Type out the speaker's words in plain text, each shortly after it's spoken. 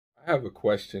I have a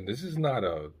question. This is not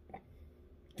a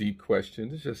deep question.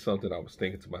 This is just something I was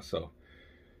thinking to myself.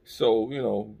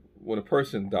 So, when a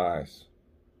person dies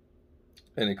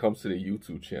and it comes to their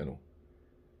YouTube channel,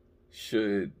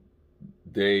 should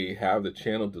they have the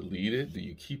channel deleted? Do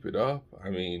you keep it up? I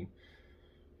mean,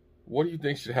 what do you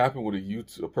think should happen with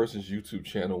a person's YouTube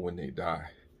channel when they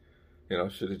die?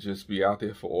 Should it just be out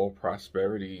there for all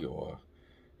prosperity, or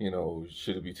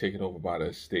should it be taken over by the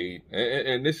estate?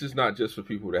 And this is not just for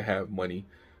people that have money,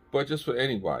 but just for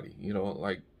anybody.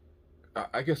 Like,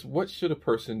 I guess, what should a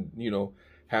person,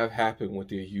 have happen with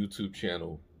their YouTube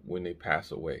channel when they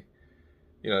pass away?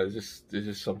 It's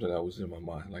just something that was in my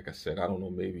mind. Like I said, I don't know.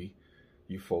 Maybe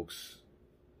you folks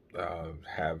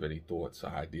have any thoughts or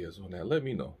ideas on that. Let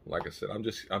me know. Like I said, I'm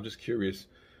just curious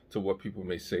to what people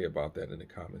may say about that in the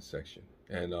comment section.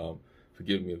 And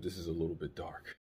forgive me if this is a little bit dark.